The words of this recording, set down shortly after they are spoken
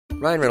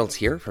Ryan Reynolds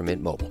here from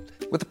Mint Mobile.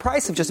 With the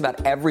price of just about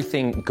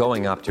everything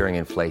going up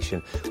during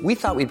inflation, we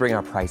thought we'd bring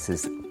our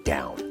prices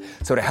down.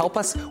 So to help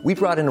us, we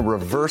brought in a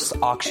reverse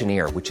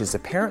auctioneer, which is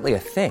apparently a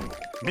thing.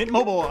 Mint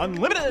Mobile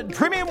Unlimited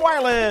Premium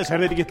Wireless. How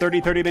to get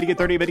 30, 30, bit to get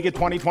 30, bit to get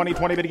 20, 20,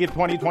 20, bit to get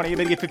 20, 20,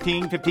 bit to get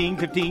 15, 15,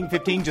 15,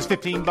 15, just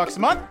 $15 a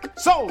month?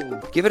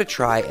 Sold! Give it a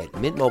try at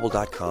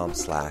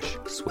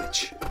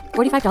mintmobile.com/switch.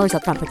 $45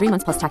 up front for 3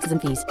 months plus taxes and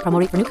fees. Promo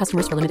rate for new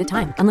customers for limited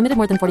time. Unlimited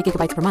more than 40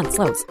 gigabytes per month.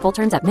 Slows full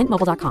terms at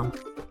mintmobile.com.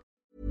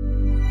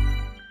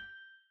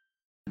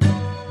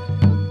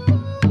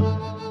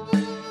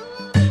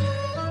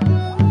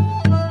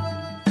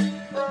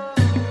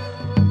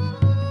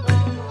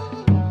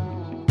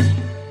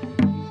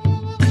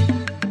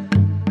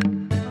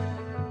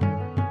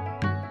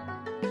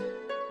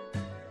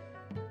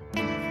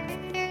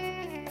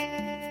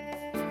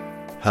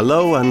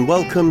 Hello and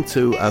welcome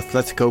to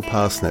Athletico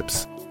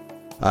Parsnips.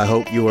 I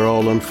hope you are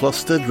all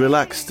unflustered,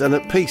 relaxed and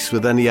at peace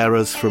with any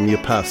errors from your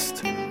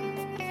past.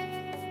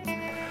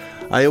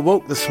 I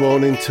awoke this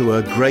morning to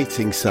a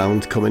grating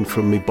sound coming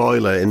from my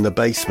boiler in the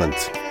basement.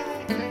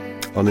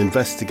 On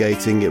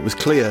investigating, it was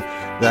clear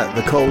that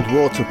the cold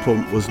water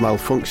pump was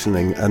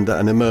malfunctioning and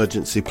that an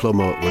emergency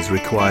plumber was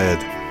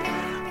required.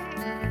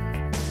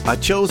 I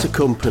chose a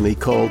company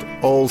called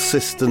All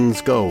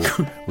Systems Go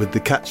with the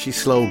catchy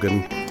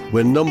slogan,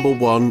 "We're number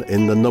one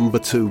in the number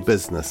two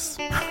business."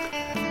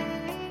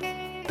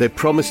 They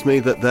promised me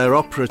that their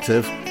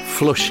operative,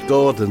 Flush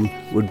Gordon,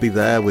 would be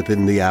there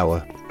within the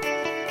hour.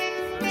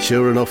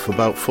 Sure enough,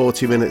 about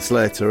 40 minutes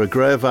later, a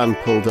grey van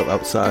pulled up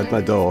outside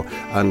my door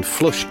and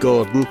Flush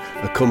Gordon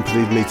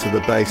accompanied me to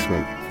the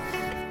basement.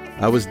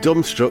 I was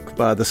dumbstruck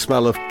by the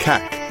smell of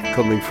cack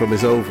coming from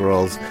his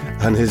overalls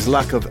and his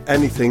lack of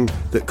anything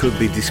that could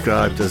be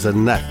described as a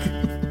neck.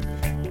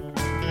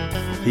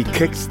 He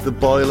kicked the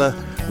boiler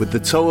with the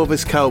toe of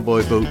his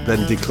cowboy boot,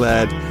 then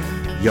declared,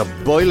 "Your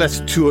boiler's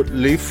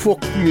totally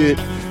fucked, mate.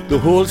 The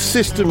whole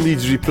system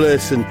needs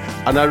replacing,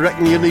 and I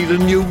reckon you need a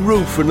new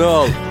roof and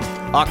all.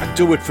 I could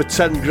do it for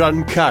 10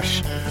 grand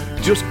cash.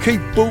 Just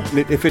keep booting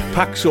it. If it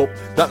packs up,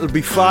 that'll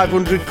be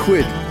 500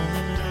 quid.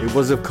 It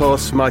was, of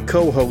course, my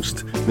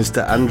co-host,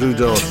 Mr. Andrew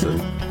Dawson.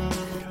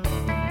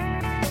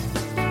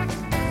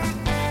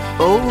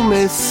 Oh,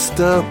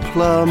 Mr.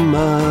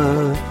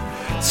 Plumber,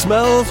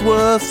 smells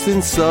worse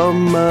in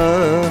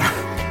summer.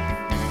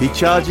 He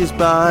charges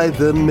by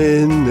the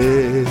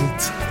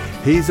minute.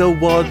 He's a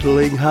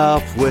waddling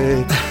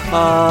halfwit.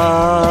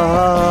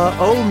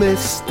 Oh,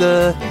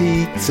 Mr.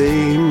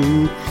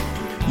 Heating,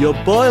 your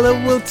boiler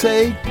will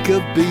take a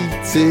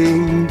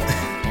beating.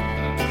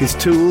 His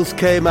tools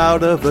came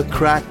out of a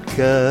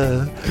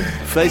cracker,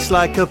 face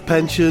like a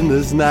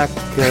pensioner's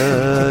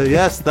knacker.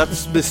 Yes,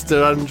 that's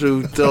Mr.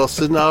 Andrew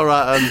Dawson. All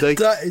right, Andy.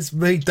 That is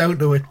me down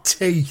to a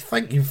T.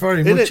 Thank you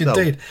very much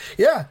indeed.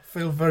 Yeah,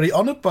 feel very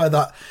honoured by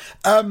that.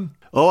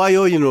 Oh, I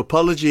owe you an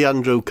apology,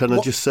 Andrew. Can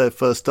I just say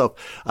first off,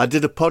 I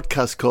did a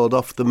podcast called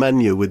Off the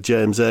Menu with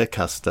James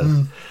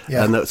Acaster.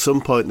 And at some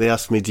point they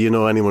asked me, do you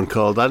know anyone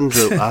called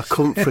Andrew? I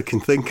couldn't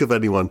freaking think of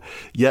anyone.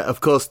 Yet,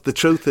 of course, the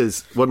truth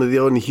is, one of the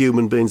only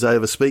human beings I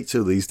ever speak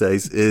to these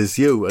days is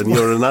you, and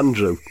you're an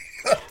Andrew.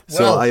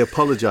 So I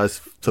apologise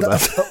for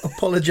that.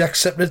 Apology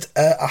accepted.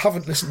 I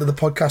haven't listened to the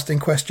podcast in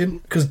question,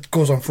 because it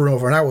goes on for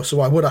over an hour, so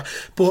why would I?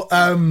 But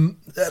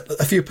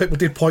a few people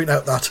did point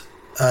out that.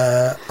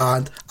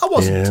 And I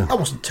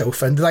wasn't too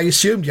offended. I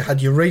assumed you had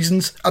your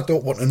reasons. I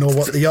don't want to know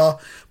what they are,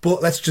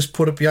 but let's just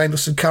put it behind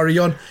us and carry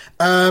on.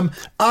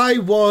 I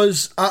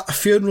was at a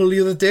funeral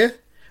the other day,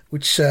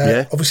 which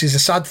obviously is a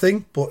sad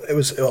thing, but it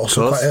was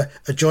also quite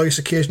a joyous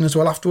occasion as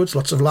well afterwards.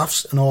 Lots of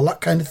laughs and all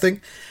that kind of thing.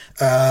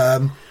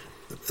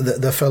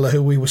 The fella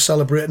who we were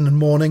celebrating and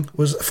mourning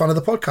was a fan of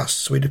the podcast,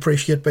 so we'd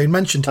appreciate being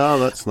mentioned. Oh,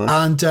 that's nice.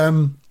 And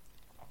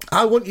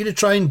I want you to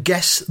try and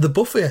guess the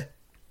buffet,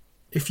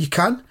 if you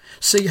can.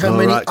 See how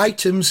many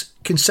items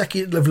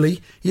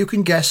consecutively you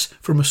can guess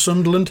from a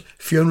Sunderland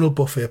funeral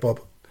buffet,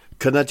 Bob.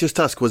 Can I just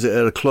ask, was it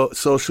at a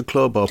social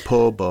club or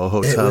pub or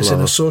hotel? It was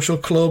in a social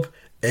club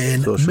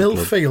in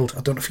Millfield.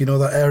 I don't know if you know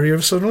that area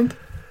of Sunderland.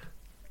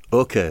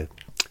 Okay.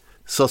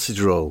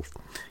 Sausage roll.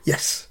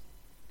 Yes.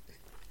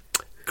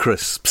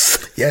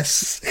 Crisps.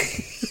 Yes.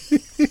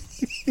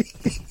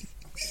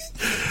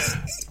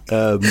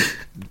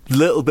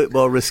 Little bit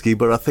more risky,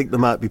 but I think there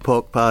might be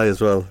pork pie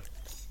as well.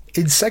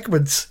 In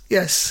segments,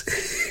 yes.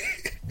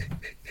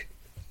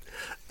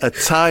 A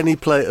tiny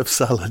plate of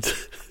salad.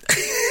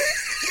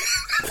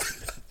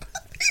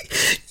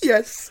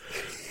 Yes.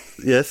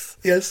 Yes?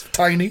 Yes,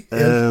 tiny.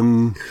 Yes.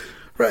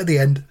 Right at the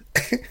end.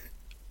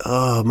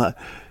 Oh, man.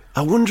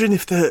 I'm wondering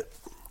if there...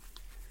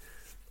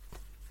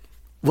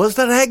 Was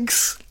there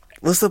eggs?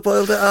 Was there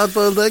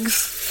hard-boiled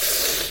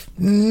eggs?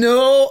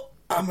 No,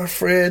 I'm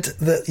afraid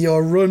that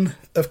your run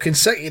of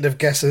consecutive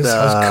guesses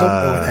has come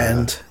to an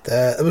end.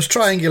 There was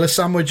triangular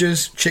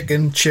sandwiches,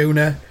 chicken,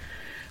 tuna.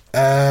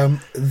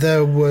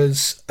 There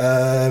was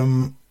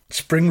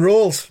spring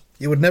rolls.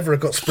 You would never have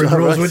got spring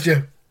rolls, would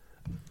you?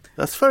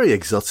 That's very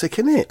exotic,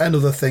 isn't it? And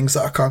other things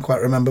that I can't quite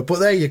remember. But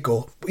there you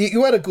go.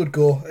 You had a good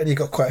go, and you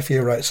got quite a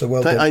few right, so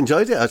well done. I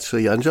enjoyed it,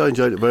 actually. I enjoyed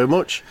it very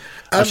much.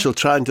 I shall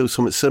try and do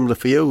something similar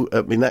for you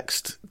at my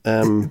next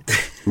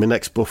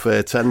buffet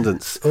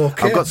attendance.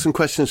 Okay. I've got some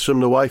questions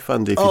from the wife,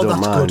 Andy, if you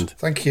don't mind. Good.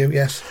 Thank you,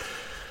 yes.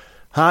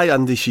 Hi,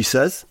 Andy, she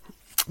says.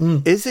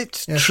 Is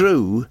it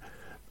true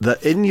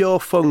that in your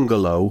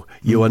bungalow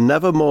you are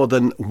never more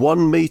than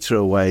 1 metre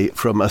away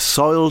from a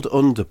soiled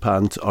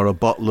underpant or a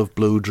bottle of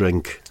blue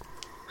drink?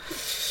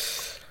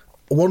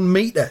 1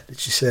 metre,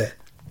 did you say?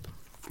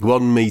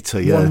 1 metre,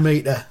 yeah. 1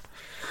 metre.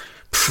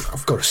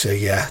 I've got to say,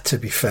 yeah, to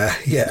be fair,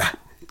 yeah.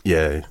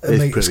 Yeah, A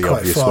metre's pretty quite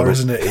obvious, far,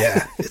 isn't isn't it?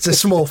 Yeah. It's a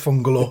small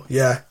bungalow,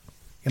 yeah.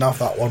 You can have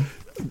that one.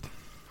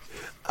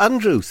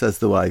 Andrew, says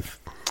the wife,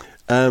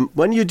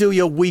 when you do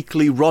your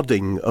weekly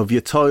rodding of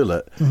your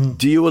toilet,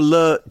 do you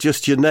alert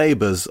just your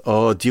neighbours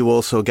or do you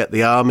also get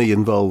the army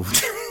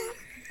involved?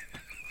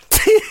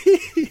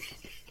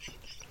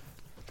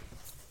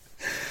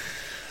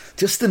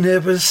 Just the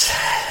neighbours.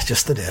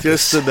 Just the neighbours.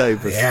 Just the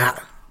neighbours. Yeah.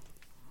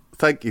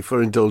 Thank you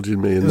for indulging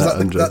me in Is that,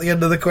 Andrew. that the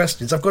end of the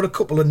questions? I've got a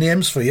couple of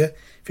names for you,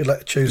 if you'd like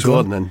to choose one. Go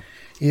on, then.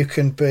 You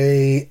can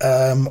be,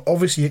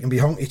 obviously you can be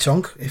Honky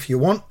Tonk, if you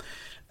want.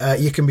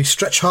 You can be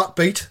Stretch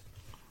Heartbeat,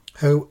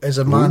 who is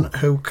a man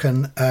who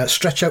can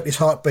stretch out his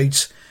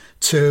heartbeats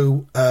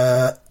to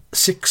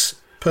 6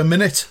 per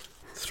minute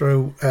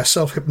through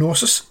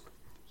self-hypnosis.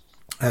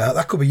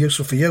 That could be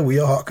useful for you with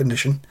your heart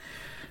condition.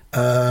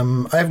 I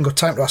haven't got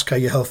time to ask how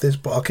your health is,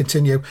 but I'll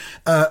continue.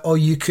 Or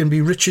you can be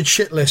Richard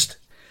Shitlist.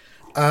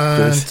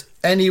 And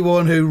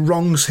anyone who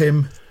wrongs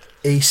him,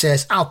 he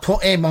says, I'll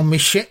put him on my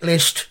shit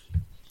list.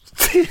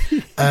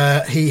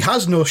 He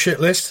has no shit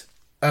list,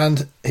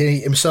 and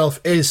he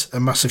himself is a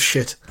massive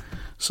shit.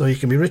 So you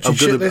can be Richard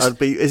Shitlist.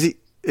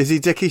 Is he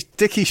Dickie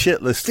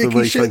Shitlist for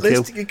me? Dickie Thank you.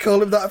 Shitlist, you can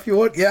call him that if you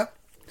want, yeah.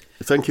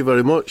 Thank you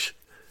very much.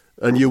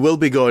 And you will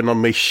be going on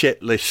my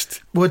shit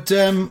list. Would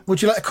you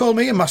like to call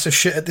me a massive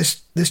shit at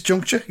this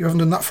juncture? You haven't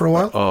done that for a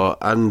while. Oh,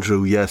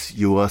 Andrew, yes,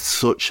 you are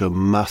such a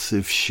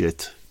massive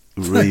shit.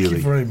 Really. Thank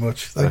you very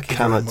much. I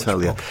cannot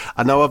tell you.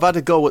 And now I've had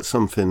a go at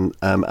something,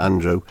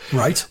 Andrew.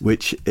 Right.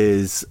 Which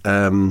is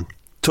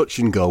touch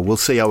and go. We'll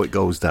see how it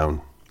goes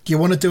down. Do you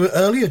want to do it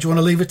early or do you want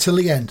to leave it till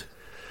the end?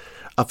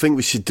 I think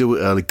we should do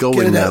it early. Go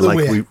in there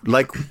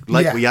like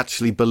we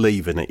actually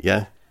believe in it,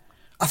 yeah?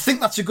 I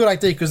think that's a good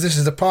idea because this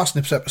is the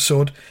Parsnips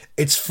episode.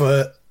 It's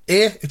for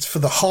it's for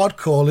the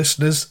hardcore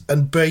listeners,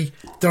 and B,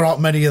 there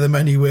aren't many of them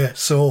anyway,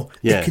 so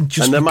it can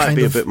just and there might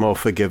be a bit more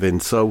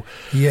forgiving. So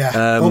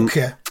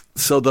okay.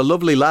 So the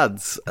lovely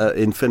lads at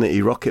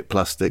Infinity Rocket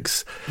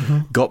Plastics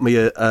got me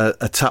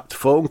a tapped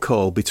phone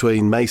call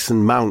between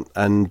Mason Mount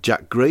and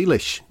Jack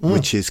Grealish,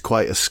 which is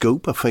quite a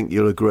scoop. I think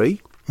you'll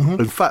agree.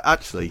 In fact,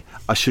 actually,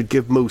 I should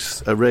give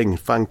Moose a ring,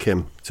 thank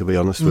him, to be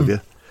honest with you.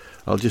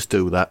 I'll just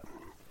do that.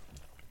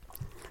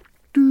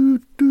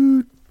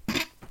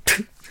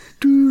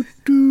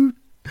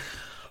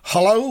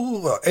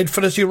 Hello,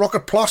 Infinity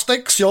Rocket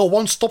Plastics, your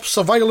one-stop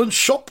surveillance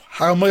shop.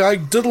 How may I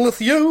diddle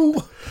with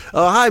you?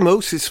 Oh, hi,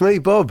 Moose. It's me,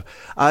 Bob.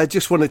 I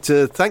just wanted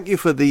to thank you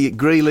for the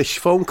Grealish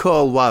phone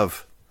call,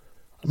 Wav.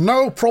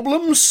 No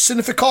problem,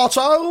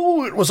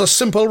 Significato. It was a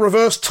simple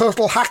reverse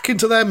turtle hack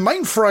into their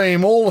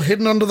mainframe, all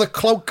hidden under the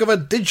cloak of a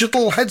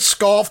digital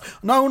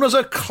headscarf known as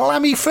a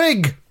clammy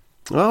fig.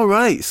 All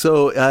right.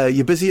 So,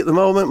 you're busy at the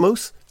moment,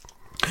 Moose?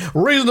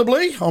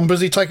 Reasonably. I'm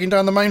busy taking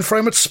down the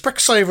mainframe at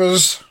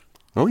Specsavers.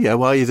 Oh, yeah.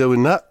 Why are you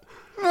doing that?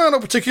 No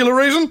particular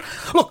reason.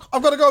 Look,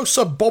 I've got to go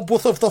Sir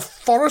Bobworth of the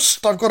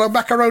Forest. I've got a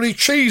macaroni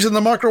cheese in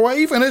the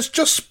microwave, and it's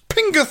just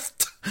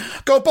pingeth.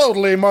 Go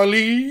boldly, my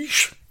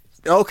liege.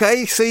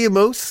 Okay, see you,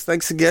 Moose.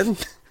 Thanks again.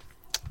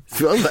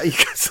 Right.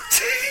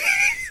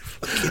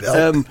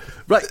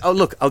 Oh,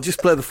 look, I'll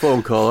just play the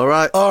phone call, all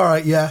right? All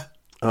right, yeah.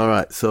 All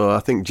right, so I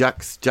think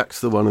Jack's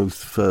the one who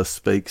first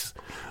speaks.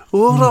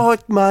 All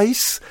right,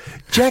 mice.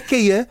 Jack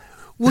here.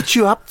 What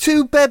you up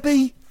to,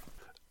 baby?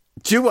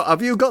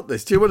 Have you got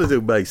this? Do you want to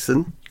do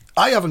Mason?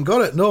 I haven't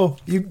got it, no.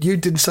 You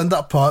didn't send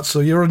that part, so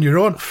you're on your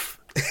own.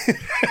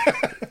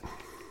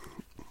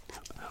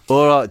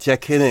 All right,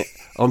 Jack, innit?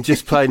 I'm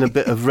just playing a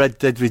bit of Red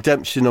Dead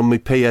Redemption on my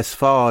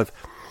PS5.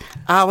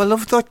 Oh, I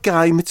love that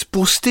game. It's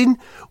busting.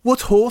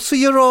 What horse are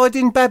you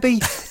riding, baby?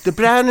 The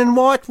brown and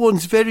white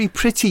one's very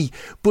pretty,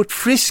 but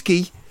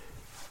frisky.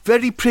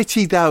 Very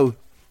pretty, though.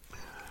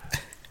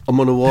 I'm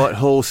on a white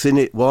horse,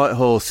 innit? White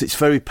horse. It's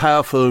very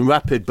powerful and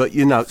rapid, but,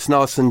 you know, it's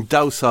nice and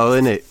docile,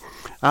 innit?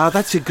 Ah,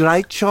 that's a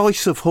great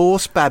choice of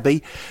horse,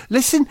 babby.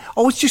 Listen,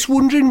 I was just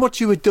wondering what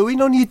you were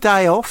doing on your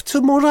day off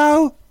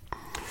tomorrow.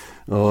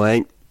 Oh, I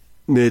ain't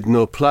made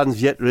no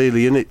plans yet,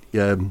 really, innit?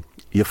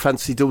 You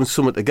fancy doing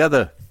something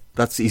together?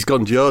 He's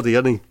gone Geordie,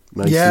 hasn't he,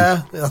 Mason?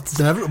 Yeah, that's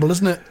inevitable,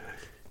 isn't it?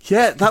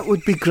 Yeah, that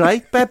would be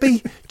great,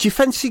 baby. Do you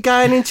fancy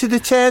going into the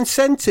town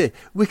centre?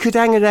 We could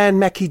hang around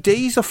Mackie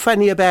D's or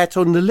fanny about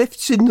on the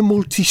lifts in the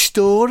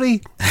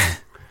multi-storey.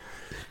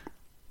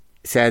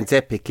 Sounds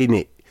epic,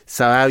 innit?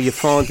 So how are you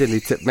finding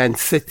it at Man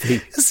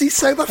City? Is he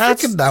South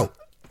African now?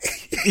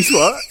 He's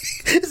what?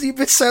 Is he a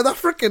bit South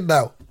African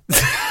now?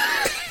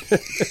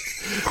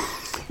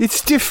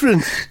 It's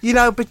different,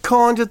 but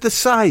kind of the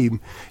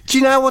same. Do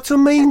you know what I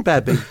mean,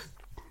 baby?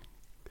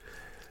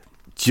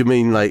 Do you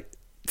mean like...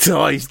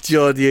 Oh, it's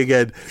Geordie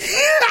again.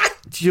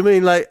 Do you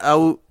mean like...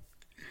 Oh,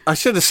 I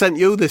should have sent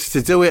you this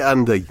to do it,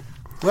 Andy.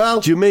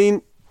 Well... Do you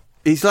mean...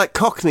 He's like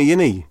Cockney, isn't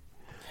he?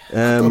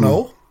 I don't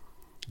know.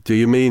 Do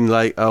you mean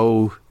like...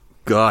 Oh,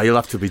 God, you'll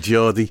have to be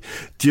Geordie.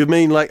 Do you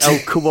mean like... Oh,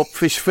 come up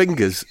fish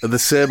fingers are the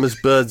same as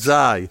bird's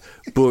eye,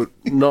 but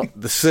not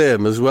the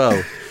same as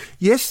well?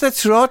 Yes,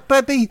 that's right,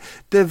 baby.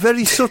 They're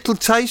very subtle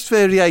taste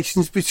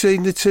variations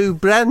between the two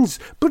brands,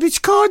 but it's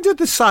kind of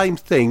the same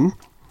thing.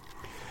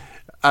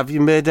 Have you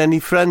made any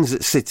friends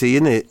at City,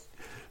 innit?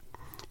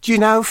 Do you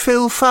know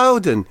Phil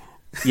Foden?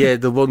 Yeah,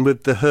 the one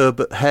with the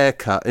Herbert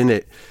haircut,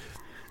 innit?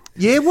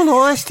 Yeah, well,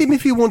 I asked him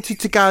if he wanted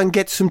to go and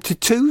get some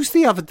tattoos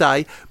the other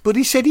day, but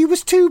he said he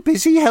was too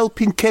busy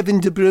helping Kevin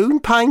De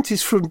Bruyne paint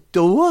his front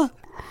door.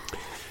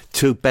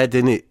 Too bad,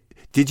 innit?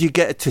 Did you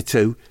get a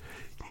tattoo?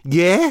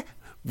 Yeah.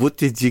 What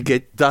did you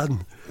get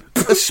done?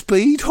 A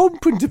speed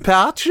hump and a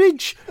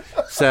partridge.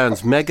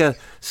 Sounds mega.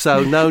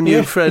 So no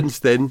new friends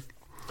then.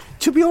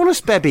 To be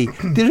honest, baby,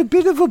 they're a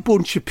bit of a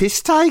bunch of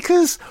piss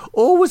takers,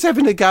 always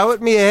having a go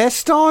at me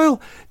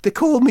hairstyle. They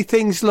call me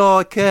things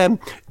like the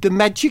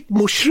magic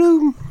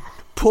mushroom,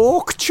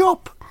 pork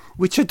chop,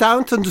 which I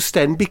don't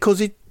understand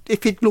because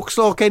if it looks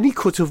like any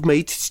cut of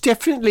meat, it's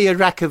definitely a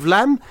rack of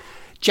lamb.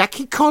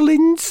 Jackie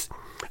Collins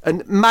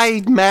and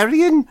Maid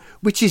Marian,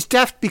 which is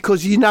daft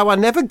because I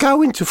never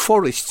go into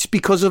forests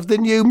because of the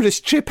numerous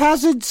trip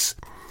hazards.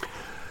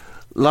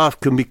 Life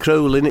can be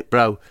cruel, innit,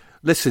 bro?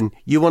 Listen,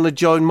 you want to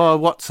join my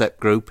WhatsApp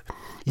group?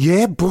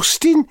 Yeah,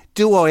 busting.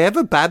 Do I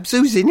ever, Babs?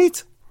 Who's in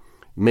it?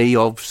 Me,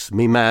 obvs,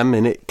 me mam,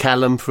 innit?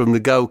 Callum from the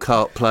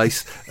go-kart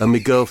place and my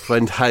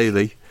girlfriend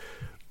Hayley.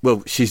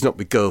 Well, she's not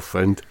my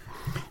girlfriend.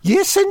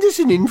 Yeah, send us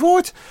an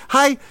invite.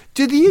 Hey,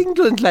 do the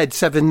England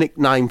lads have a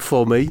nickname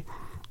for me?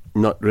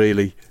 Not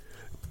really.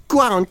 Go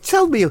on,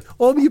 tell me,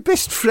 I'm your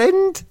best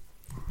friend.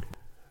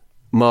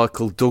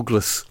 Michael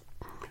Douglas.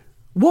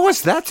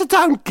 Why's that? I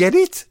don't get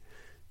it.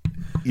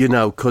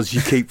 'Cause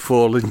you keep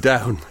falling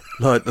down,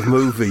 like the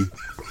movie.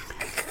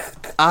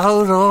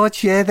 Oh,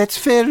 right, yeah, that's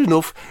fair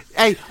enough.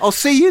 Hey, I'll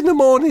see you in the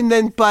morning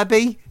then,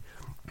 baby.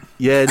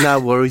 Yeah, no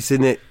worries,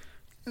 innit?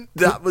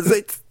 That was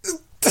it.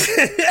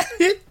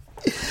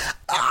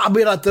 I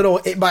mean, I don't know.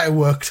 It might have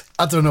worked.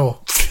 I don't know.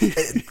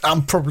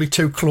 I'm probably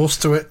too close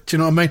to it. Do you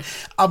know what I mean?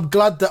 I'm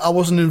glad that I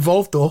wasn't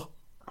involved, though.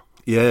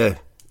 Yeah,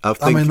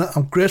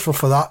 I'm grateful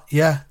for that.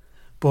 Yeah,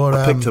 but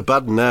I picked a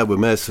bad one there with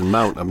Mason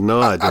Mount. I've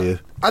no idea.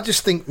 I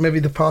just think maybe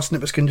the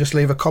parsnippers can just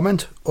leave a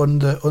comment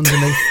underneath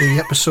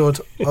the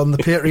episode on the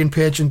Patreon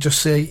page and just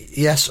say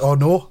yes or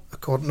no,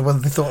 according to whether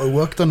they thought it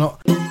worked or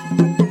not.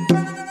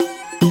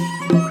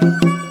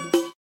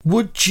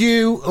 Would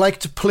you like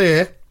to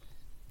play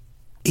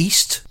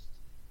East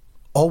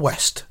or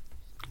West?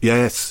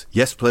 Yes,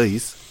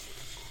 please.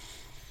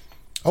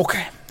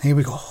 Okay, here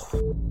we go.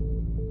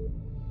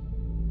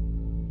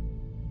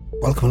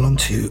 Welcome along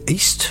to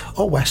East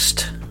or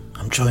West.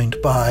 I'm joined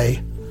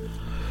by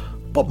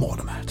Bob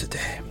Mortimer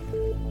today.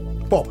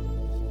 Bob.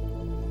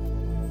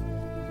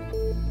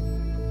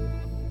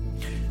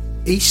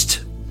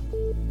 East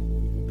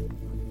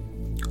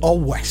or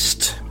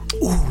West?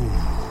 Ooh,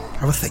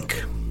 have a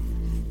think.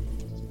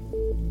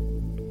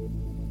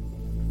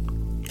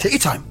 Take your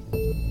time.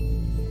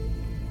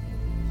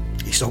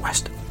 East or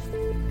West?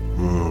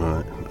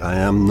 I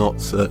am not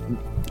certain.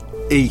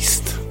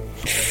 East.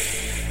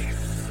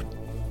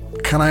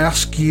 Can I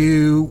ask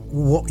you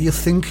what your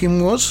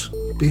thinking was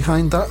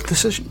behind that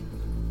decision?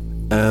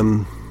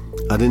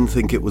 I didn't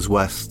think it was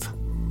West.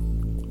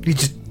 You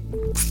just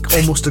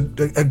almost a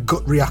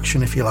gut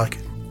reaction, if you like.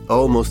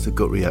 Almost a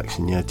gut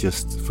reaction, yeah,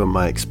 just from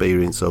my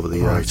experience over the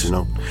years,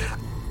 Right.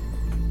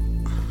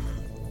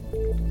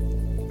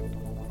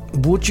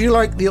 Would you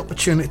like the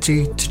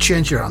opportunity to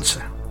change your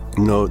answer?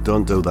 No,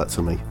 don't do that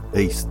to me.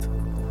 East.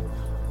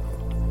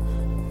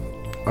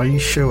 Are you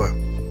sure?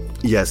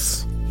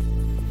 Yes.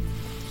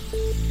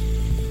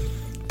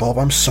 Bob,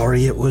 I'm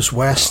sorry, it was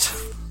West.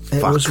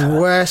 It was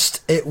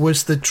West. It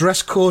was the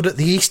dress code at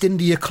the East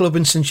India Club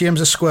in St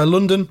James's Square,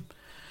 London,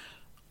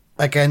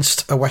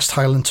 against a West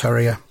Highland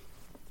Terrier.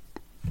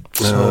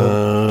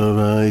 So,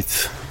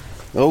 right.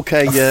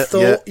 Okay, I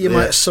thought you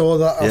might have saw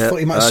that. I thought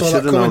you might have saw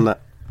that coming.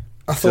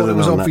 I thought it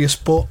was obvious,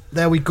 but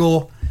there we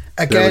go.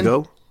 Again, there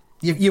we go.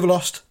 You've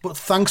lost, but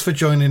thanks for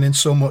joining in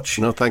so much.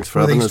 No, thanks for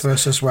having us. East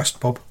versus West,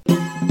 Bob.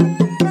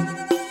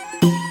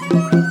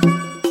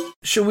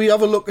 Shall we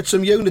have a look at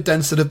some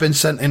Unidents that have been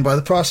sent in by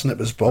the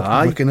parsnippers, Bob?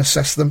 Aye. We can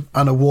assess them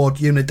and award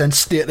Unident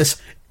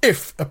status,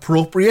 if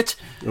appropriate.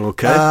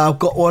 Okay. I've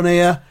got one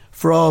here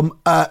from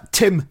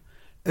Tim,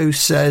 who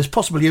says,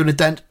 possible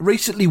Unident,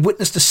 recently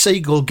witnessed a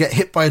seagull get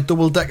hit by a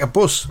double-decker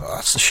bus. Oh,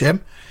 that's a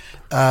shame.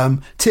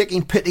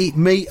 Taking pity,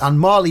 me and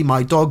Marley,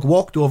 my dog,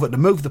 walked over to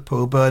move the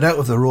poor bird out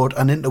of the road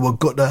and into a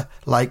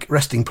gutter-like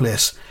resting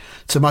place.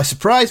 To my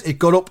surprise, it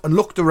got up and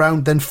looked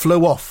around, then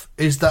flew off.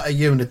 Is that a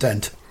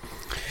Unident?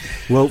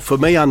 Well, for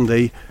me,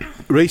 Andy,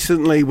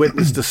 recently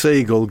witnessed a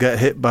seagull get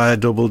hit by a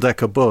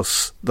double-decker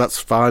bus. That's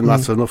fine.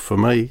 That's enough for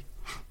me.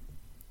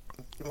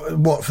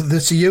 What,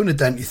 that's a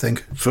Unident, you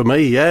think? For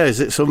me, yeah. Is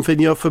it something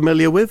you're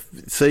familiar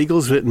with?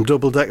 Seagulls hitting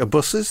double-decker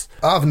buses?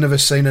 I've never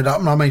seen it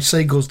happen. I mean,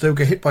 seagulls do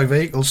get hit by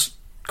vehicles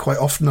quite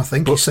often, I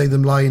think. You see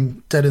them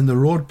lying dead in the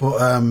road,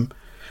 but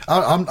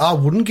I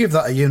wouldn't give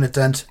that a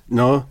Unident.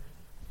 No?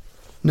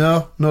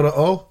 No, not at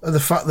all. The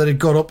fact that it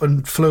got up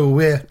and flew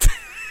away.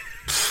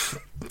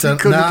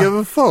 Couldn't give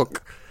a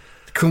fuck.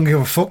 Couldn't give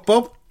a fuck,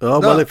 Bob. Oh,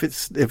 no. Well, if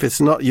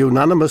it's not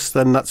unanimous,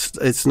 then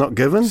it's not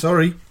given.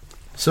 Sorry,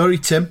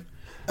 Tim.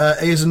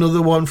 Here's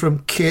another one from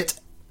Kit,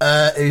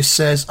 who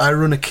says, I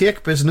run a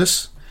cake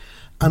business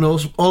and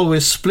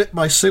always split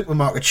my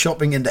supermarket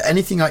shopping into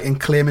anything I can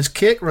claim is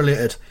cake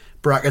related,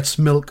 brackets,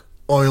 milk,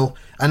 oil,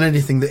 and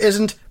anything that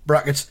isn't,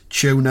 brackets,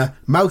 tuna,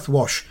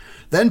 mouthwash.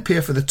 Then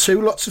pay for the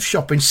 2 lots of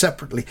shopping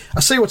separately. I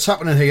see what's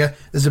happening here.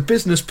 There's a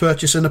business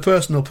purchase and a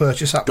personal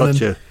purchase happening.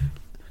 Gotcha.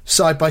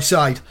 Side by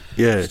side.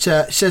 Yeah. It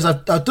says,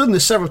 I've done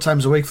this several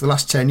times a week for the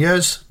last 10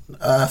 years.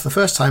 For the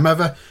first time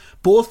ever.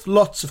 Both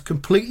lots of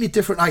completely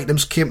different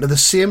items came to the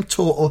same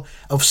total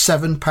of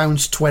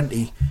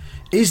 £7.20.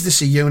 Is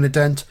this a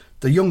Unident?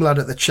 The young lad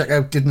at the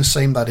checkout didn't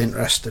seem that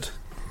interested.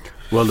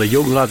 Well, the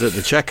young lad at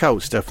the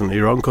checkout's definitely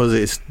wrong,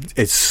 because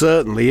it's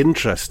certainly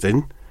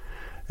interesting.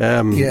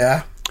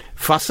 Yeah.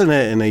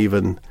 Fascinating,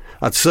 even.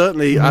 I'd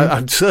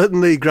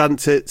certainly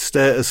grant it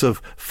status of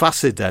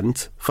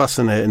fascident,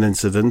 fascinating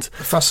incident.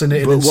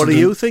 Fascinating but incident. What are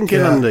you thinking,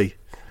 Andy?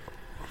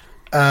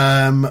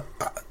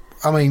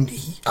 I mean,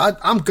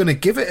 I'm going to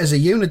give it as a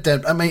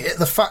Unident. I mean,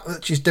 the fact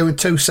that she's doing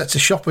 2 sets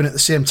of shopping at the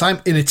same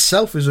time in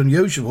itself is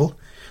unusual.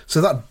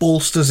 So that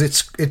bolsters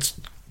its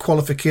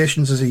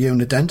qualifications as a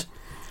Unident.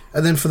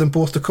 And then for them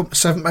both to come to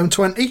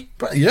 £7.20,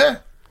 but yeah.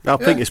 I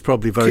think it's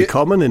probably very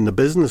common in the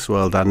business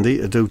world, Andy,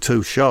 to do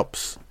 2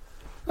 shops.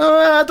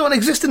 I don't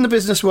exist in the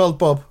business world,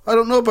 Bob. I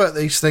don't know about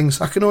these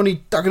things. I can only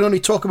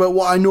talk about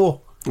what I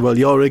know. Well,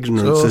 your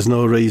ignorance is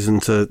no reason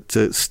to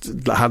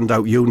hand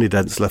out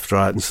Unidents left,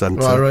 right and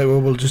centre. All right, well,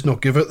 we'll just not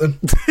give it then.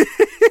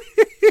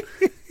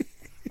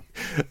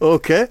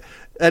 OK.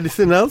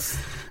 Anything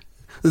else?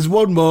 There's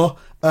one more.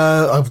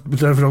 I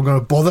don't know if I'm going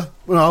to bother.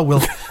 Well, I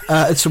will.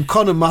 It's from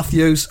Connor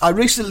Matthews. I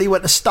recently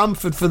went to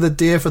Stamford for the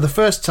day for the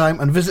first time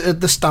and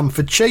visited the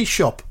Stamford Cheese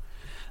Shop.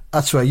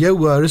 That's where you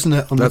were, isn't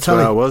it? That's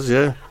where I was,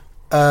 yeah.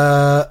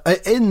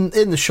 In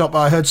the shop,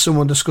 I heard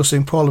someone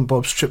discussing Paul and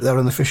Bob's trip there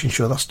on the fishing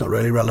show. That's not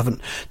really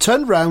relevant.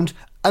 Turned round,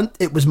 and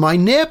it was my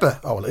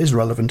neighbour. Oh, well, it is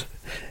relevant.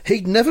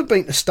 He'd never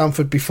been to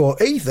Stamford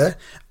before either,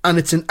 and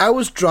it's an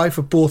hour's drive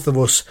for both of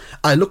us.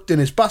 I looked in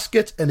his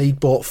basket, and he'd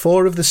bought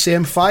 4 of the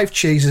same 5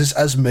 cheeses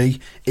as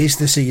me. Is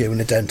this a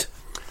Unident?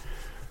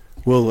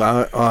 Well,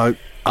 I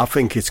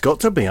think it's got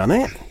to be,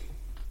 hasn't it?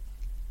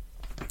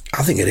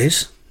 I think it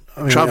is.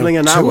 I mean, travelling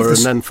an hour and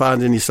then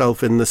finding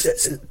yourself in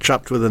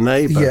trapped with a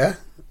neighbour. Yeah,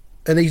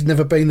 and he's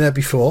never been there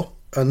before,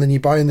 and then you're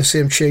buying the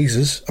same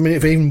cheeses. I mean,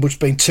 if it even was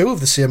been 2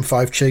 of the same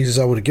 5 cheeses,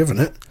 I would have given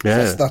it.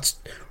 Yeah. That's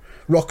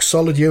rock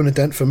solid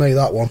Unident for me,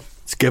 that one.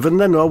 It's given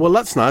then. Oh, well,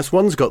 that's nice.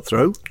 One's got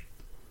through.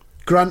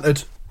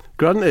 Granted.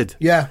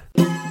 Yeah.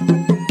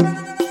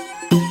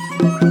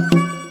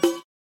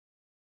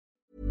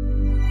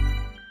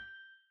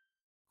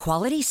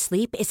 Quality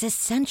sleep is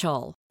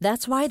essential.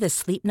 That's why the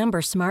Sleep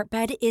Number Smart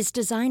Bed is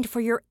designed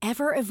for your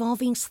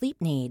ever-evolving sleep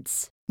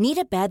needs. Need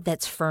a bed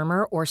that's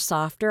firmer or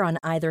softer on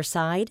either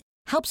side?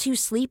 Helps you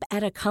sleep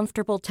at a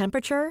comfortable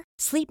temperature?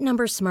 Sleep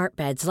Number Smart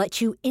Beds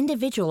let you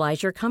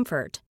individualize your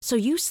comfort, so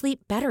you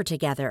sleep better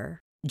together.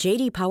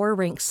 J.D. Power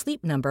ranks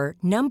Sleep Number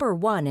number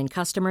 1 in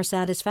customer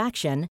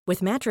satisfaction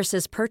with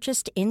mattresses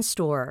purchased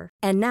in-store.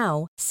 And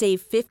now,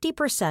 save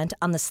 50%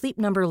 on the Sleep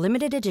Number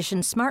Limited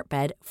Edition Smart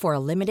Bed for a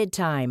limited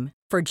time.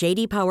 For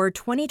J.D. Power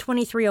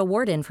 2023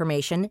 award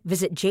information,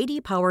 visit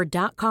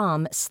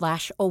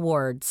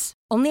jdpower.com/awards.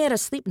 Only at a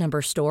Sleep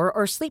Number store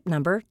or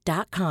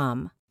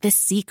sleepnumber.com. The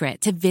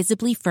secret to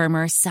visibly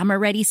firmer,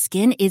 summer-ready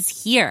skin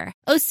is here.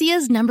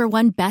 Osea's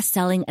 #1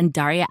 best-selling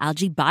Undaria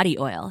Algae Body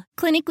Oil.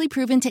 Clinically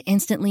proven to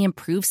instantly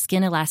improve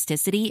skin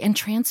elasticity and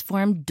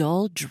transform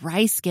dull,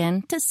 dry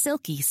skin to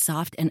silky,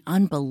 soft, and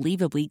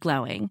unbelievably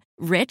glowing.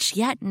 Rich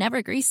yet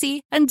never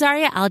greasy,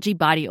 Undaria Algae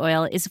Body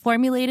Oil is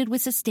formulated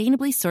with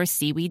sustainably sourced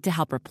seaweed to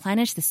help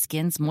replenish the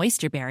skin's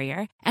moisture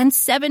barrier and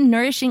 7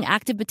 nourishing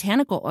active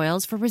botanical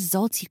oils for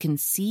results you can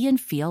see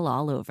and feel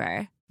all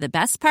over. The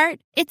best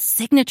part? Its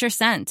signature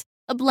scent.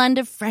 A blend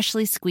of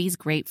freshly squeezed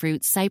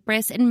grapefruit,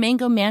 cypress, and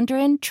mango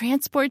mandarin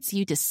transports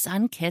you to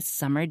sun-kissed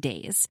summer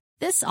days.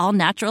 This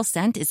all-natural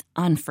scent is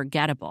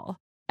unforgettable.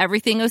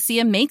 Everything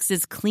Osea makes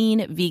is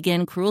clean,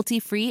 vegan,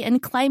 cruelty-free,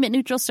 and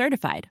climate-neutral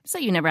certified, so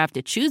you never have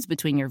to choose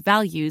between your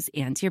values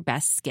and your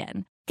best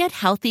skin. Get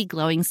healthy,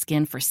 glowing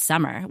skin for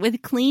summer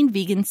with clean,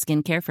 vegan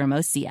skincare from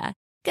Osea.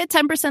 Get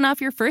 10%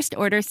 off your first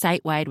order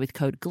site-wide with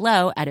code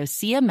GLOW at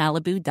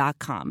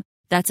OseaMalibu.com.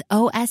 That's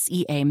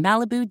OSEA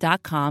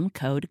Malibu.com,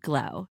 code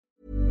GLOW.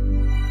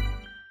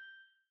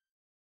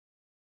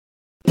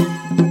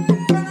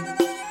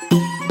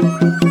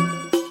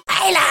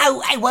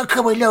 Hello,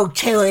 welcome along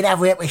to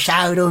another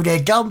episode of the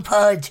Dom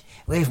Pod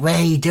with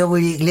me,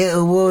 Dominic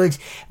Littlewood.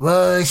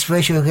 My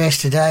special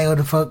guest today on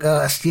the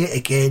podcast yet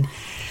again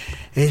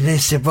is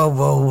Mr. Bob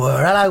Woolworth.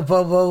 Hello,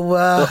 Bob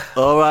Woolworth.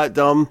 All right,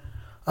 Dom.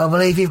 I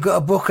believe you've got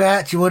a book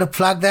out. Do you want to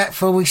plug that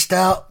before we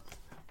start?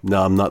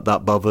 No, I'm not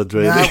that bothered,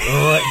 really. No?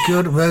 All right,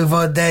 good. Move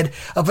on then.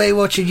 I've been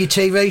watching your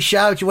TV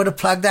show. Do you want to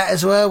plug that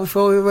as well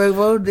before we move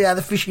on? The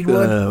other fishing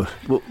one?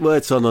 Well,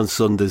 it's on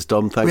Sundays,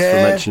 Dom. Thanks for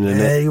mentioning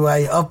it.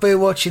 Anyway, I've been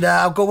watching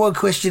that. I've got one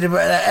question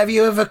about that. Have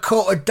you ever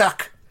caught a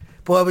duck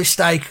by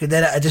mistake and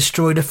then had to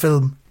destroy the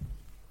film?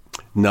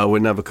 No,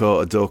 we never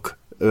caught a duck.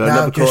 I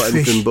never caught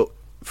anything but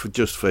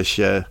just fish,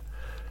 yeah.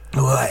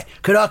 All right.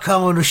 Could I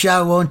come on the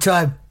show one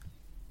time?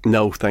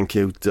 No, thank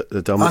you,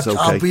 Dom. It's okay.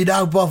 I'll be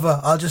no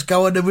bother. I'll just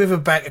go on the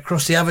riverbank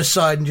across the other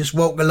side and just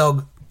walk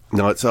along.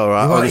 No, it's all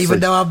right. You won't even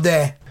know I'm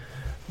there.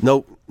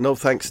 No,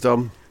 thanks,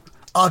 Dom.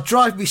 I'll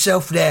drive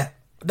myself there.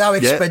 No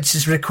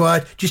expenses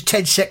required. Just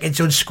 10 seconds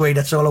on screen.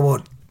 That's all I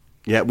want.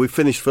 Yeah, we've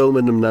finished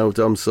filming them now,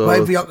 Dom. So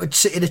maybe I could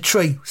sit in a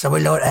tree,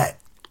 something like that.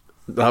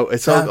 No,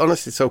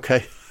 honestly, it's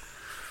okay.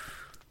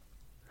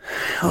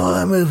 All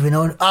right, moving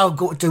on. I've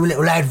got to do a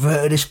little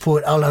advert at this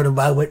point. Hold on a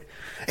moment.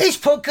 This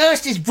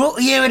podcast is brought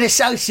to you in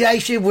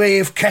association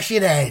with Cash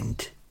in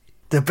Hand.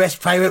 The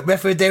best payment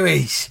method there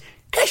is.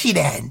 Cash in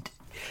Hand.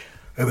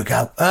 Here we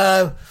go.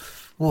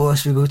 What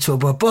else are we going to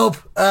talk about? Bob,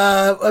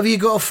 have you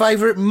got a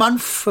favourite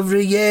month of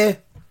the year?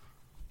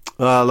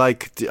 I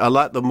like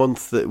the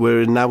month that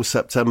we're in now,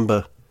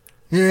 September.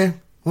 Yeah?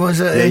 What is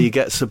that? Yeah, you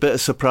get a bit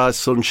of surprise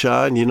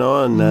sunshine,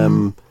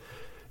 and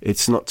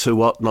it's not too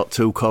hot, not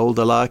too cold.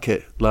 I like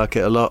it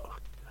a lot.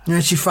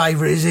 That's your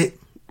favourite, is it?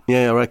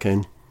 Yeah, I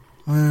reckon.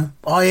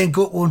 I ain't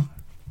got one.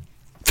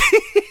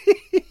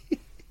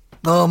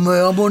 I'm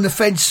on the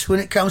fence when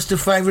it comes to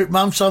favourite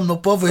months. I'm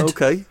not bothered.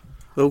 Okay.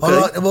 I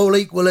like them all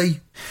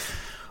equally.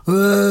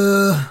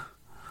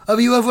 Have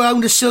you ever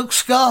owned a silk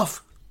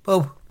scarf,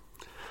 Bob?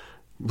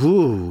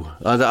 Ooh,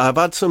 I've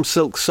had some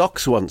silk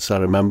socks once, I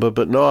remember,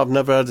 but no, I've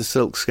never had a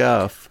silk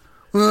scarf.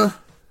 No,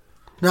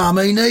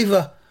 me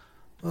neither.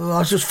 I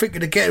was just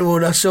thinking of getting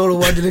one. That's all. I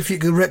wondered if you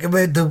could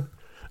recommend them.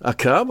 I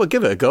can. Well,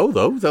 give it a go,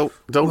 though.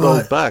 Don't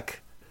hold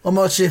back. I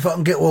might see if I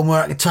can get one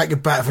where I can take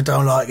it back if I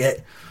don't like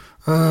it.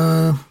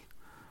 Yeah,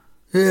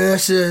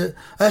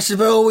 that's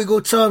about all we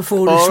got time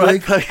for this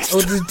week thanks.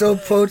 on the Dom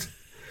Pod.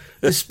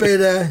 It's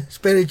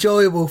been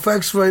enjoyable.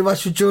 Thanks very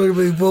much for joining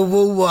me,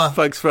 Bob.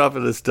 Thanks for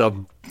having us,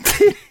 Dom.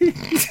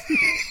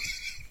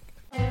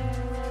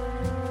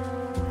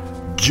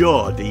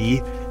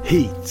 Geordie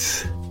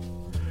Heat.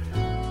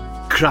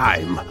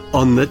 Crime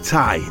on the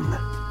Tyne.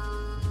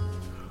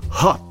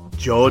 Hot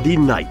Geordie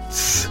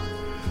nights.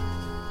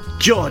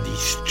 Geordie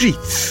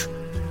streets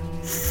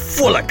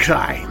full of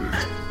crime.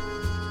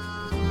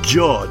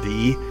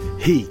 Geordie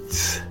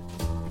Heat.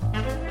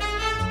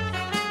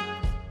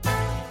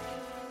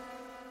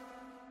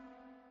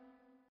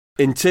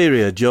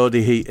 Interior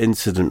Geordie Heat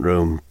incident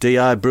room.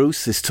 D.I.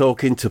 Bruce is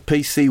talking to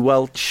P.C.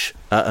 Welch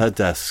at her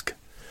desk.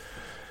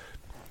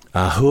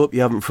 I hope you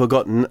haven't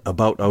forgotten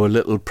about our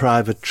little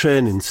private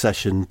training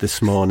session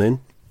this morning.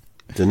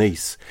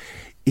 Denise.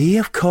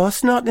 Of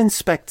course not,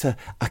 Inspector.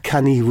 I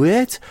can't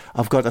wait.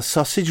 I've got a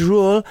sausage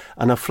roll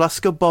and a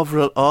flask of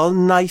Bovril all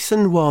nice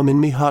and warm in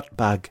me hot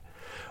bag.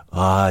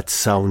 It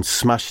sounds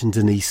smashing,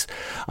 Denise.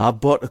 I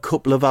bought a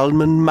couple of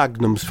almond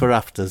magnums for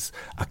afters.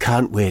 I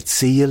can't wait.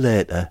 See you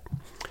later.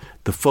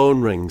 The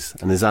phone rings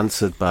and is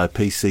answered by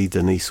PC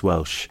Denise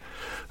Welsh.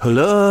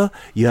 Hello,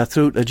 you're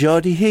through to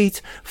Geordie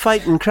Heat,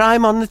 fighting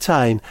crime on the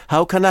Tyne.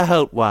 How can I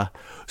help, wa?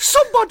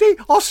 Somebody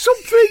or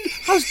something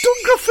has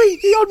done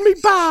graffiti on me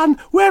barn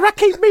where I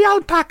keep me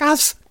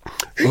alpacas.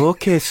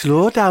 OK,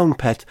 slow down,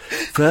 pet.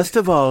 First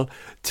of all,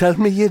 tell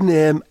me your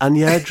name and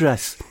your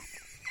address.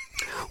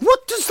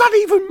 What does that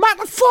even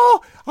matter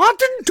for? I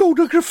didn't do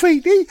the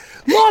graffiti.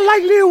 More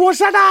likely it was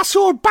that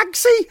arsehole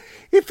Banksy.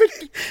 If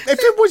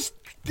it was,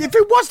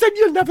 then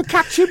you'll never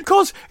catch him,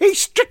 because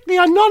he's strictly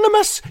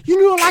anonymous,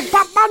 you know, like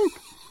Batman.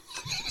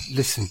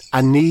 Listen,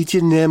 I need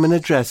your name and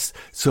address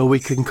so we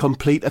can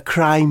complete a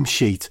crime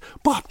sheet.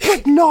 But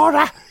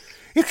Nora,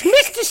 it's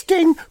Mr.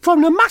 Sting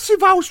from the massive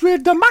house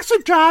with the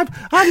massive drive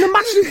and the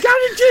massive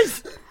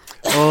garages.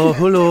 Oh,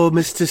 hello,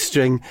 Mr.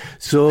 String.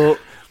 So,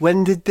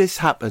 when did this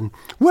happen?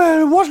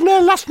 Well, it wasn't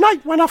there last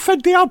night when I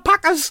fed the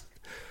alpacas.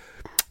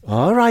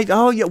 All right.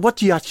 Oh, yeah. What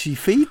do you actually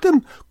feed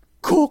them?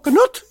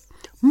 Coconut,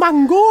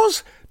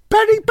 mangoes,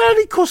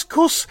 berry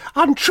couscous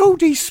and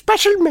Trudy's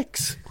special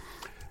mix.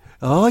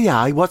 Oh,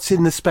 yeah, what's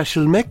in the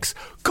special mix?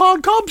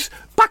 Corn cobs,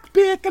 back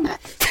bacon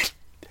and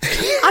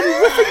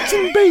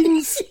Whiffington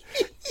beans.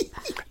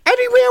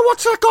 Anyway,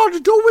 what's that got to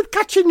do with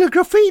catching the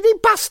graffiti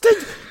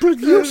bastard?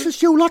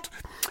 Useless, you lot.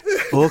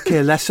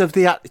 OK, less of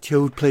the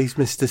attitude, please,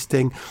 Mr.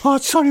 Sting. Oh,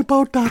 sorry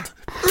about that.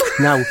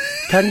 Now,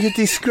 can you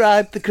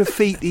describe the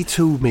graffiti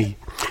to me?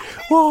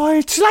 Oh,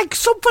 it's like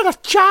something a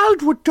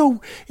child would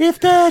do if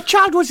the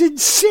child was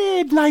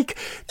insane, like,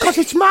 because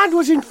its mind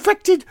was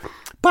infected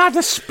by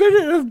the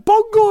spirit of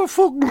Bongo,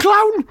 fucking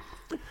clown.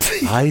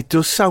 Aye, it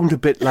does sound a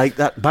bit like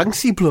that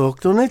Banksy bloke,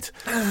 doesn't it?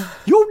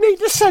 You need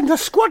to send a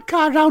squad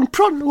car round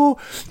pronto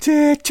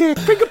to take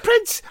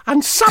fingerprints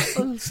and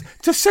samples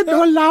to send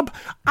to a lab,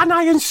 and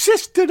I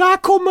insist that I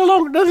come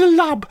along to the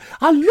lab.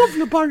 I love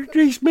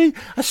laboratories, me,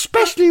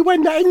 especially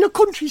when they're in the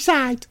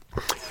countryside.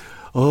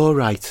 All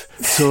right,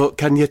 so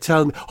can you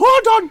tell me...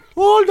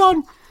 Hold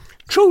on.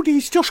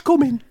 Trudy's just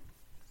coming.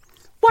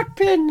 What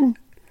pen?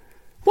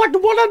 What, the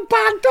one on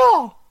barn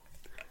door?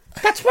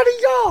 That's one of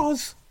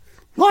yours.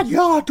 What,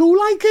 yeah, I do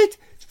like it.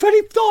 It's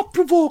very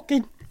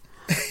thought-provoking.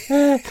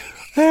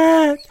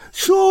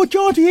 So,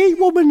 Geordie,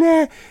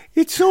 woman,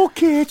 it's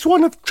okay. It's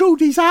one of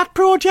Trudy's art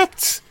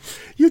projects.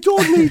 You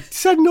don't need to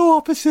send no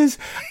officers.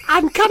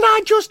 And can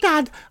I just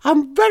add,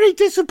 I'm very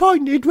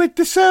disappointed with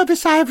the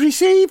service I have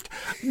received.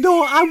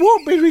 No, I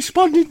won't be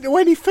responding to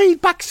any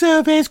feedback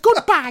surveys.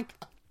 Goodbye.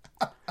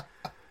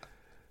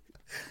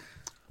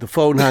 The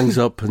phone hangs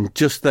up, and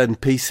just then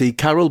PC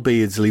Carol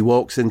Beardsley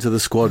walks into the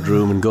squad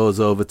room and goes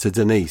over to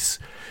Denise.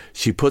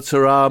 She puts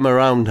her arm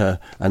around her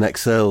and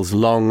exhales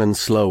long and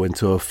slow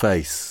into her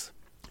face.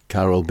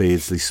 Carol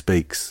Beardsley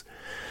speaks.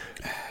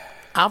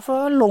 Have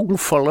a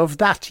lungful of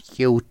that,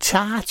 you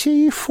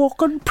tarty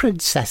fucking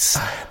princess.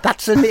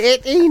 That's an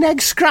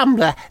 18-egg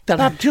scrambler that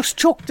I've just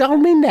chucked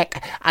down my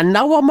neck, and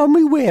now I'm on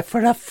my way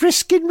for a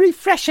frisking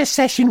refresher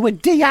session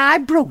with D.I.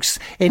 Bruce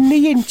in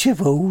the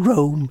interview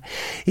room.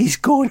 He's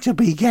going to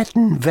be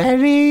getting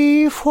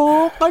very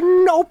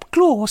fucking up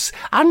close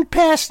and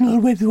personal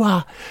with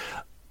you.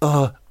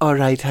 Oh, all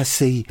right, I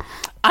see.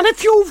 And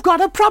if you've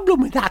got a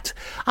problem with that,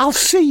 I'll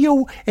see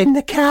you in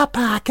the car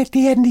park at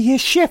the end of your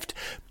shift.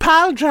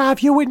 Pal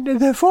drive you into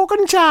the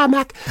fucking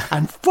tarmac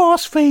and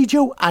force feed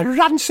you a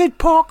rancid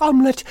pork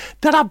omelette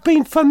that I've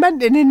been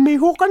fermenting in me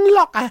fucking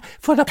locker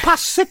for the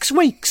past 6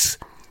 weeks.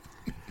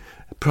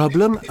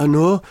 Problem? I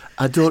know.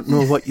 I don't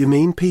know what you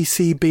mean,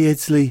 PC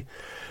Beardsley.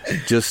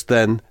 Just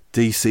then,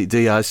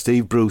 DI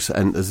Steve Bruce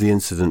enters the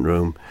incident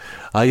room.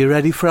 Are you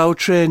ready for our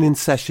training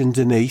session,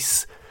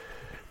 Denise?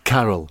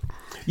 Carol.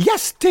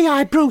 Yes,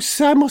 D.I. Bruce,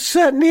 I most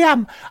certainly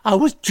am. I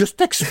was just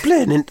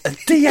explaining to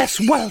D.S.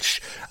 Welsh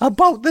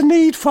about the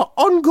need for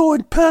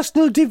ongoing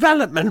personal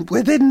development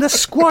within the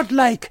squad,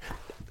 like...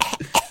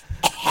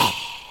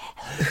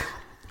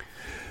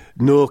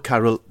 No,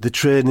 Carol, the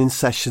training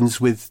session's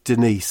with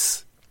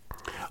Denise.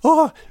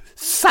 Oh,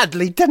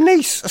 sadly,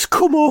 Denise has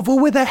come over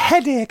with a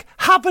headache,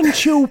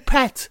 haven't you,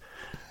 pet?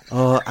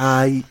 Oh,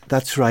 aye,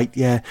 that's right,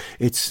 yeah.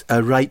 It's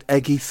a right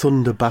eggy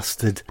thunder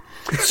bastard.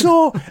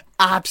 So,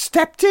 I've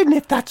stepped in,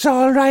 if that's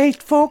all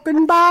right,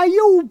 fucking by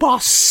you,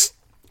 boss.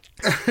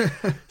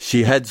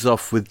 She heads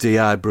off with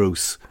D.I.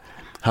 Bruce.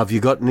 Have you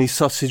got any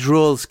sausage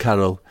rolls,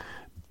 Carol?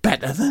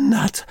 Better than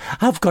that.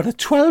 I've got a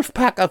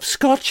 12-pack of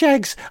Scotch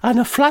eggs and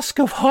a flask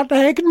of hot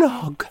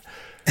eggnog.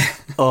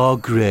 Oh,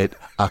 great.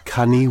 I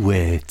can't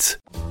wait.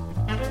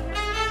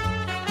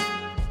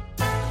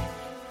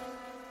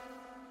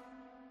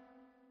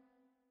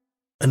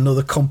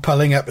 Another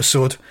compelling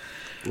episode.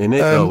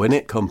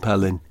 Innit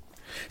compelling.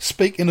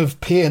 Speaking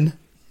of pain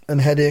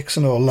and headaches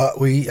and all that,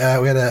 we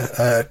had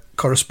a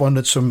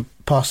correspondence from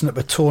Parsonip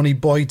with Tony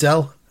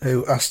Boydell,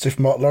 who asked if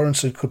Mark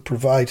Lawrence could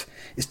provide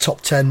his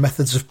top 10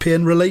 methods of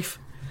pain relief.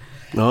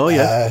 Oh,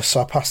 yeah.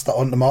 So I passed that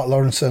on to Mark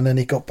Lawrence, and then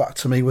he got back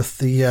to me with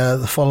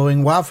the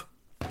following WAV.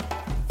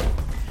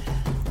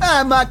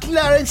 Mark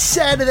Lawrence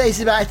said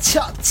there's about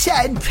top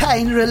 10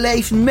 pain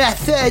relief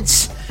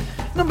methods.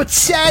 Number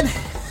 10,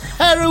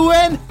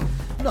 heroin.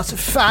 Not a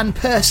fan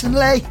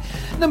personally.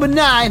 Number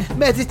 9,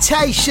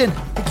 meditation.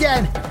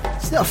 Again,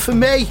 it's not for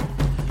me.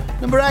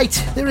 Number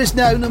 8, there is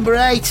no number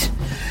 8.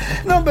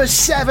 Number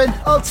 7,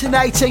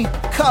 alternating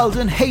cold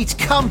and heat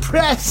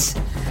compress.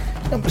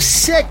 Number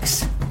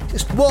 6,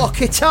 just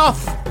walk it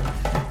off.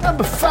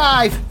 Number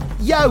 5,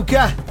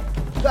 yoga.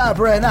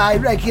 Barbara and I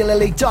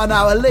regularly don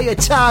our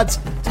leotards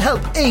to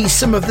help ease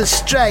some of the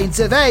strains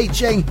of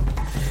ageing.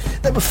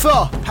 Number 4,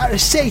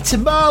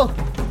 paracetamol.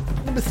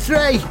 Number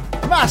 3,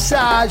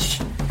 massage.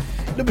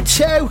 Number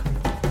 2,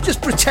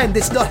 just pretend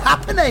it's not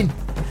happening.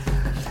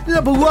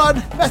 Number 1,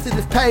 method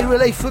of pain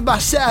relief for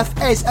myself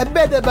is a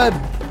minimum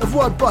of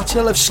 1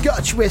 bottle of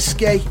Scotch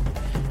whiskey.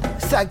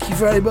 Thank you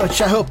very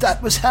much. I hope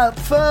that was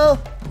helpful.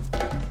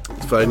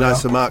 It's very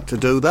nice of Mark to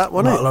do that,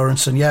 wasn't Mark it?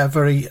 Lawrence, yeah,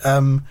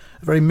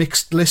 very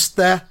mixed list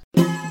there.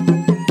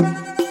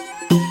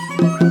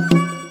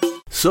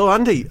 So,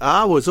 Andy,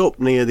 I was up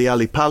near the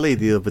Ali Pali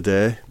the other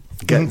day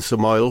getting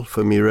some oil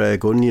for my ray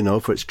gun,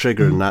 for its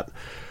trigger and that.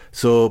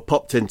 So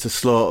popped into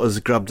Slaughter's,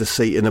 grabbed a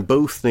seat in a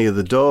booth near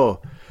the door.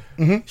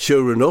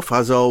 Sure enough,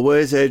 as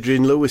always,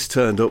 Adrian Lewis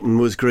turned up and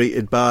was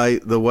greeted by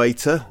the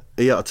waiter.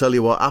 I'll tell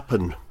you what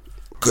happened.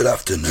 Good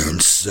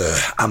afternoon, sir.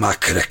 Am I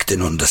correct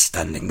in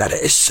understanding that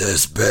it is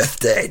sir's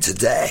birthday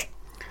today?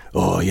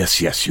 Oh,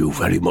 yes, you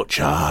very much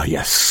are,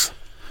 yes.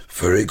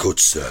 Very good,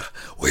 sir.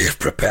 We have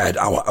prepared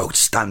our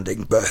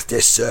outstanding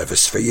birthday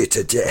service for you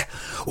today.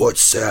 Would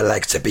sir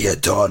like to be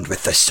adorned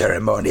with the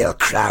ceremonial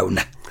crown?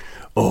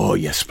 Oh,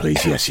 yes,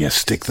 please, yes,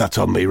 stick that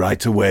on me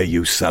right away,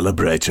 you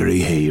celebratory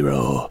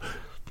hero.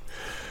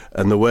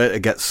 And the waiter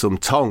gets some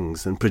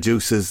tongs and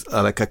produces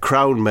like a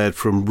crown made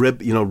from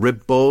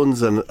rib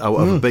bones and out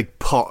of a big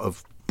pot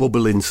of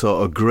bubbling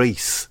sort of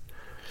grease.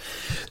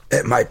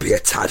 It might be a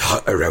tad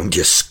hot around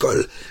your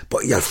skull,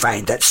 but you'll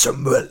find that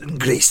some molten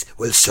grease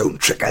will soon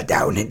trickle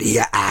down into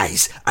your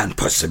eyes and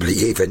possibly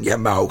even your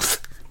mouth.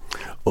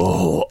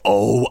 Oh,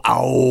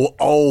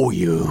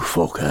 you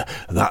fucker.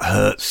 That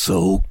hurts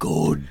so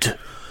good.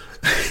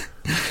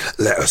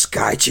 Let us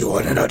guide you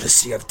on an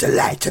odyssey of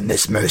delight on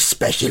this most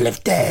special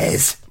of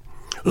days.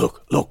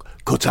 Look,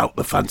 cut out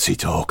the fancy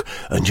talk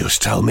and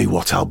just tell me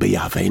what I'll be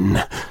having.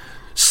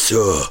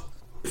 So,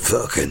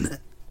 fucking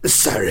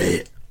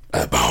sorry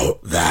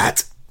about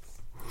that.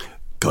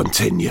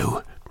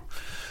 Continue.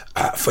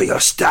 For your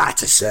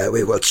starter, sir,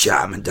 we will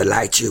charm and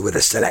delight you with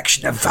a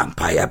selection of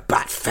vampire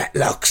bat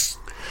fetlocks.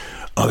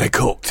 Are they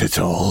cooked at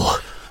all?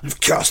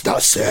 Of course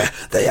not, sir.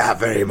 They are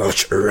very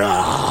much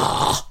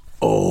raw.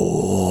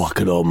 Oh, I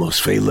can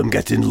almost feel them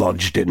getting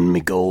lodged in me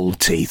gold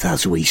teeth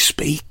as we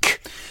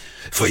speak.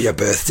 For your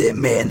birthday,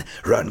 Maine,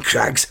 Ron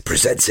Craggs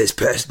presents his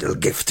personal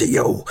gift to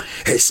you,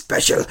 his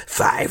special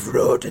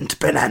 5-rodent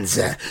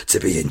bonanza, to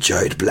be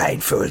enjoyed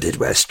blindfolded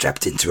while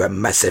strapped into a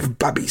massive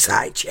Bobby's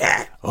high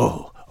chair.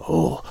 Oh,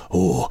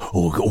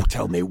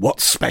 tell me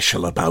what's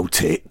special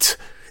about it.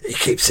 He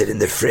keeps it in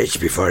the fridge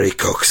before he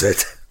cooks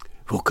it.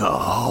 Fuck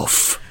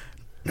off.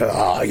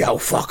 Oh, you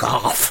fuck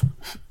off.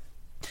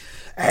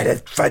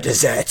 And for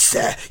dessert,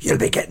 sir, you'll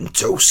be getting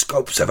 2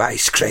 scoops of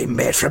ice cream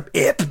made from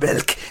ape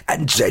milk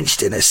and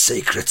drenched in a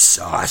secret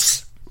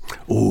sauce.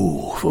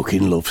 Ooh,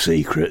 fucking love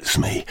secrets,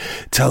 me.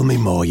 Tell me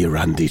more, you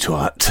randy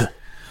twat.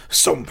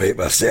 Some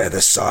people say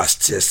the sauce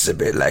tastes a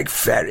bit like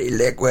fairy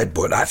liquid,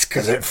 but that's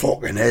 'cause it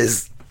fucking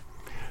is.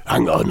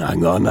 Hang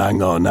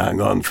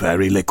on.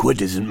 Fairy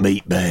liquid isn't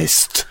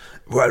meat-based.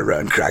 Well,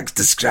 Ron Craggs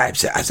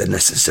describes it as a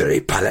necessary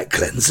palate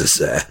cleanser,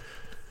 sir.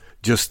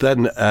 Just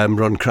then,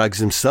 Ron Craggs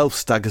himself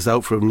staggers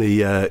out from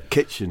the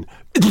kitchen.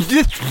 Is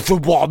this the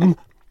one?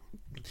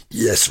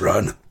 Yes,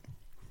 Ron.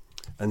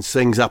 And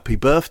sings happy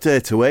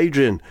birthday to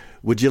Adrian.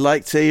 Would you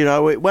like to hear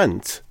how it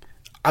went?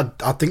 I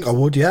think I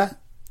would, yeah.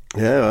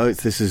 Yeah, right,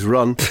 this is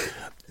Ron.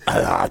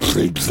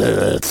 Happy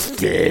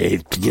birthday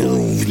to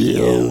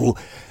you.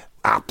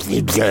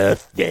 Happy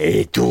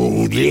birthday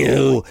to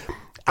you.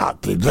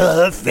 Happy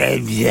birthday,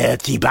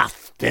 dirty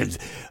bastard.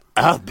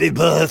 Happy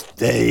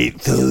birthday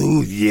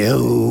to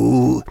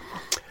you.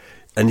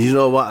 And you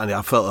know what?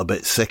 I felt a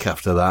bit sick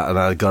after that, and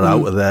I got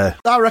out of there.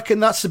 I reckon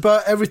that's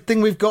about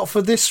everything we've got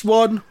for this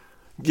one.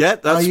 Yeah,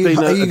 that's Are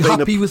you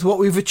happy with what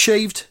we've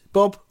achieved,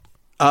 Bob?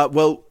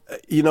 Well,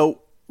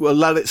 we'll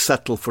let it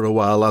settle for a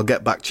while. I'll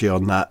get back to you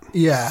on that.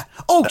 Yeah.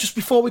 Oh, just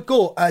before we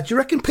go, do you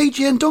reckon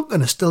PG and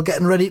Duncan are still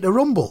getting ready to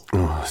rumble?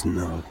 Oh,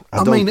 no.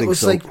 I mean, it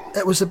was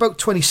it was about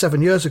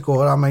 27 years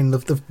ago. I mean,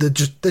 they're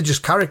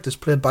just characters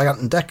played by Ant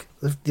and Dec.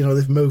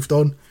 They've moved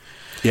on.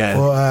 Yeah.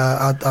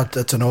 But I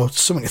don't know.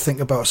 It's something to think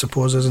about, I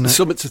suppose, isn't it?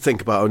 Something to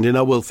think about,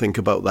 and we'll think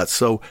about that.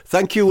 So,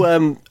 thank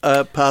you,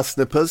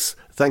 Parsnippers.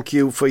 Thank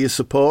you for your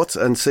support,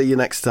 and see you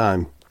next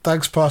time.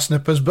 Thanks,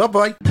 Parsnippers.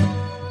 Bye-bye.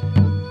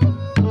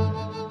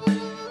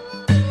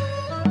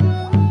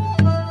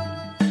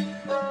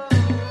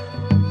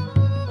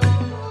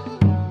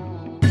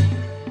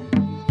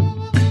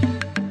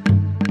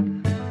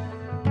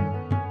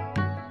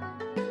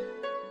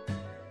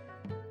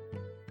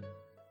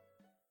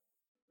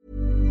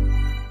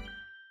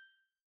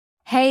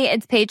 Hey,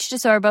 it's Paige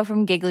DeSorbo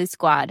from Giggly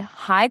Squad.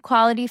 High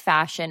quality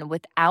fashion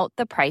without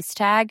the price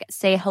tag.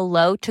 Say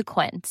hello to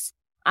Quince.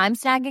 I'm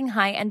snagging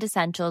high-end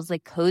essentials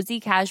like cozy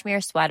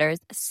cashmere sweaters,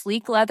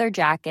 sleek leather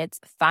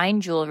jackets,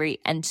 fine jewelry,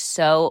 and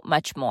so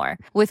much more.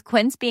 With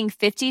Quince being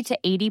 50 to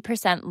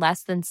 80%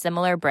 less than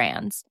similar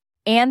brands.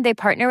 And they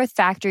partner with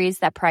factories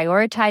that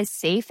prioritize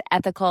safe,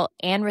 ethical,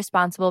 and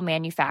responsible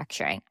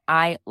manufacturing.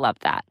 I love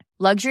that.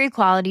 Luxury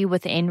quality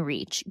within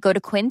reach. Go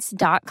to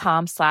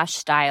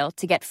quince.com/style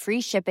to get free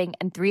shipping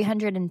and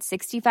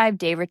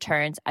 365-day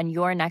returns on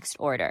your next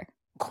order.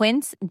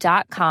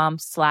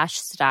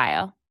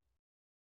 Quince.com/style.